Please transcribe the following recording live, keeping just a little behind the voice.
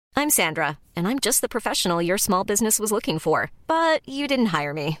I'm Sandra, and I'm just the professional your small business was looking for. But you didn't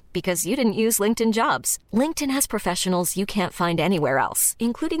hire me because you didn't use LinkedIn Jobs. LinkedIn has professionals you can't find anywhere else,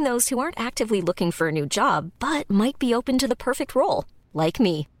 including those who aren't actively looking for a new job, but might be open to the perfect role, like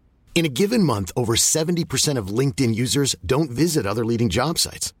me. In a given month, over 70% of LinkedIn users don't visit other leading job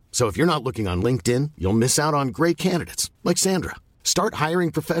sites. So if you're not looking on LinkedIn, you'll miss out on great candidates like Sandra. Start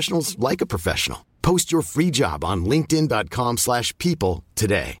hiring professionals like a professional. Post your free job on linkedin.com/people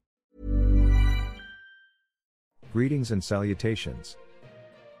today. Greetings and salutations.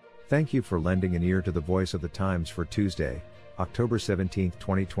 Thank you for lending an ear to the voice of the times for Tuesday, October 17,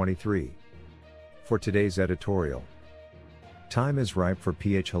 2023. For today's editorial, time is ripe for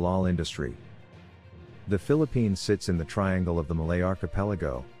PH halal industry. The Philippines sits in the triangle of the Malay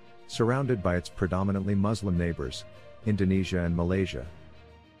archipelago, surrounded by its predominantly Muslim neighbors, Indonesia and Malaysia.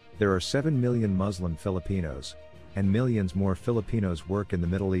 There are 7 million Muslim Filipinos, and millions more Filipinos work in the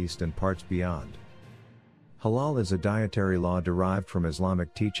Middle East and parts beyond. Halal is a dietary law derived from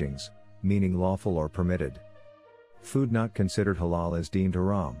Islamic teachings, meaning lawful or permitted. Food not considered halal is deemed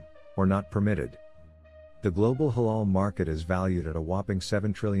haram, or not permitted. The global halal market is valued at a whopping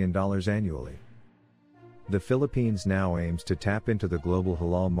 $7 trillion annually. The Philippines now aims to tap into the global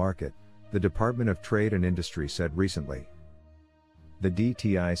halal market, the Department of Trade and Industry said recently. The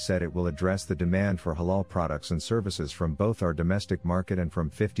DTI said it will address the demand for halal products and services from both our domestic market and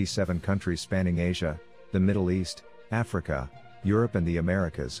from 57 countries spanning Asia, the Middle East, Africa, Europe and the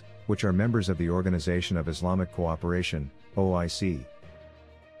Americas, which are members of the Organization of Islamic Cooperation, OIC.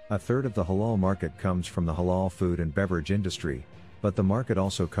 A third of the halal market comes from the halal food and beverage industry, but the market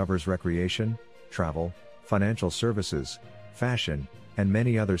also covers recreation, travel, financial services, fashion, and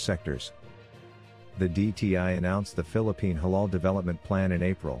many other sectors. The DTI announced the Philippine Halal Development Plan in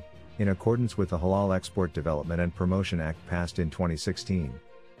April, in accordance with the Halal Export Development and Promotion Act passed in 2016.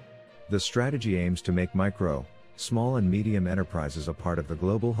 The strategy aims to make micro, small and medium enterprises a part of the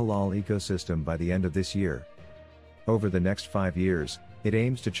global halal ecosystem by the end of this year. Over the next 5 years, it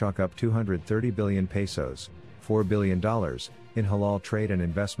aims to chalk up 230 billion pesos, $4 billion, in halal trade and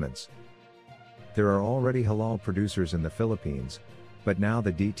investments. There are already halal producers in the Philippines, but now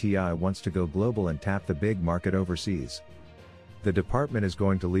the DTI wants to go global and tap the big market overseas. The department is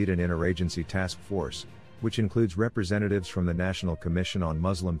going to lead an interagency task force, which includes representatives from the National Commission on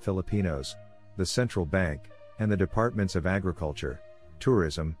Muslim Filipinos, the Central Bank, and the Departments of Agriculture,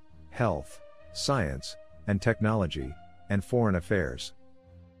 Tourism, Health, Science, and Technology, and Foreign Affairs.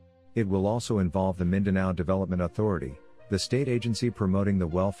 It will also involve the Mindanao Development Authority, the state agency promoting the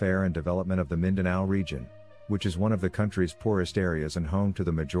welfare and development of the Mindanao region, which is one of the country's poorest areas and home to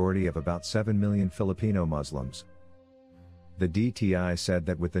the majority of about 7 million Filipino Muslims. The DTI said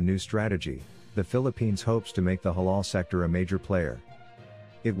that with the new strategy, the Philippines hopes to make the halal sector a major player.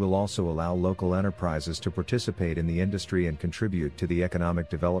 It will also allow local enterprises to participate in the industry and contribute to the economic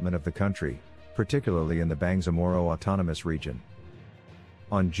development of the country, particularly in the Bangsamoro Autonomous Region.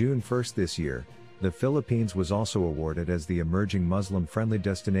 On June 1 this year, the Philippines was also awarded as the Emerging Muslim-Friendly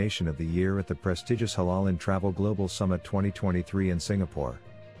Destination of the Year at the prestigious Halal in Travel Global Summit 2023 in Singapore.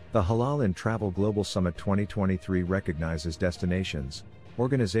 The Halal in Travel Global Summit 2023 recognizes destinations,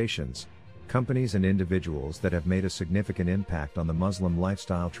 organizations, companies and individuals that have made a significant impact on the Muslim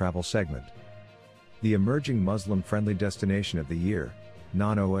lifestyle travel segment. The Emerging Muslim-Friendly Destination of the Year,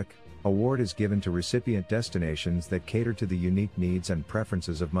 (NOMIC) award is given to recipient destinations that cater to the unique needs and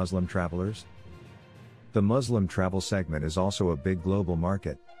preferences of Muslim travelers. The Muslim travel segment is also a big global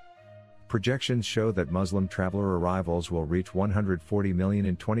market. Projections show that Muslim traveler arrivals will reach 140 million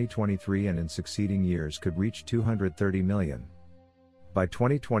in 2023 and in succeeding years could reach 230 million. By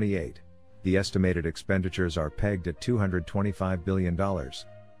 2028, the estimated expenditures are pegged at $225 billion.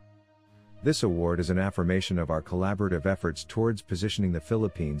 This award is an affirmation of our collaborative efforts towards positioning the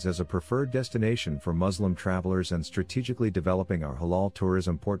Philippines as a preferred destination for Muslim travelers and strategically developing our halal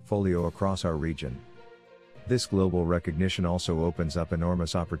tourism portfolio across our region. This global recognition also opens up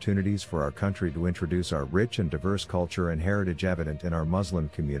enormous opportunities for our country to introduce our rich and diverse culture and heritage evident in our Muslim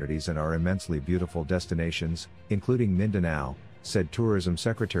communities and our immensely beautiful destinations, including Mindanao, said Tourism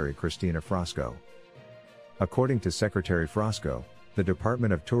Secretary Cristina Frasco. According to Secretary Frasco, the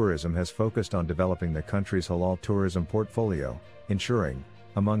Department of Tourism has focused on developing the country's halal tourism portfolio, ensuring,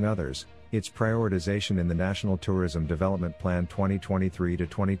 among others, its prioritization in the National Tourism Development Plan 2023 to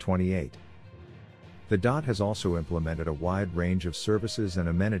 2028. The DOT has also implemented a wide range of services and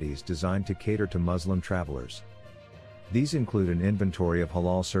amenities designed to cater to Muslim travelers. These include an inventory of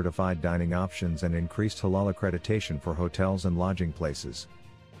halal certified dining options and increased halal accreditation for hotels and lodging places.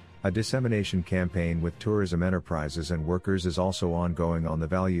 A dissemination campaign with tourism enterprises and workers is also ongoing on the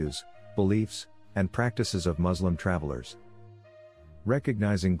values, beliefs, and practices of Muslim travelers.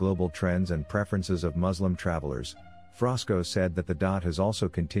 Recognizing global trends and preferences of Muslim travelers, Frosco said that the DOT has also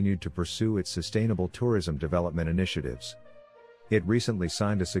continued to pursue its sustainable tourism development initiatives. It recently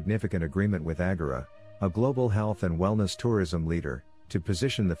signed a significant agreement with Agora, a global health and wellness tourism leader, to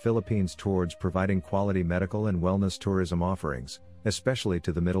position the Philippines towards providing quality medical and wellness tourism offerings, especially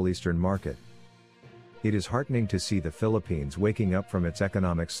to the Middle Eastern market. It is heartening to see the Philippines waking up from its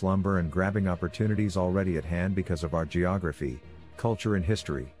economic slumber and grabbing opportunities already at hand because of our geography, culture and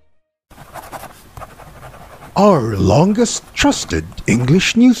history. Our longest trusted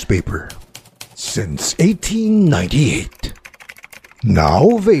English newspaper since 1898.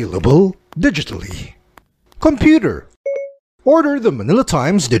 Now available digitally. Computer. Order the Manila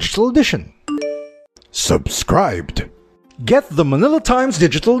Times Digital Edition. Subscribed. Get the Manila Times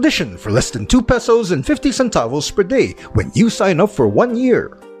Digital Edition for less than 2 pesos and 50 centavos per day when you sign up for 1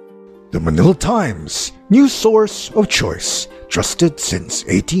 year. The Manila Times, news source of choice, trusted since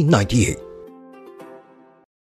 1898.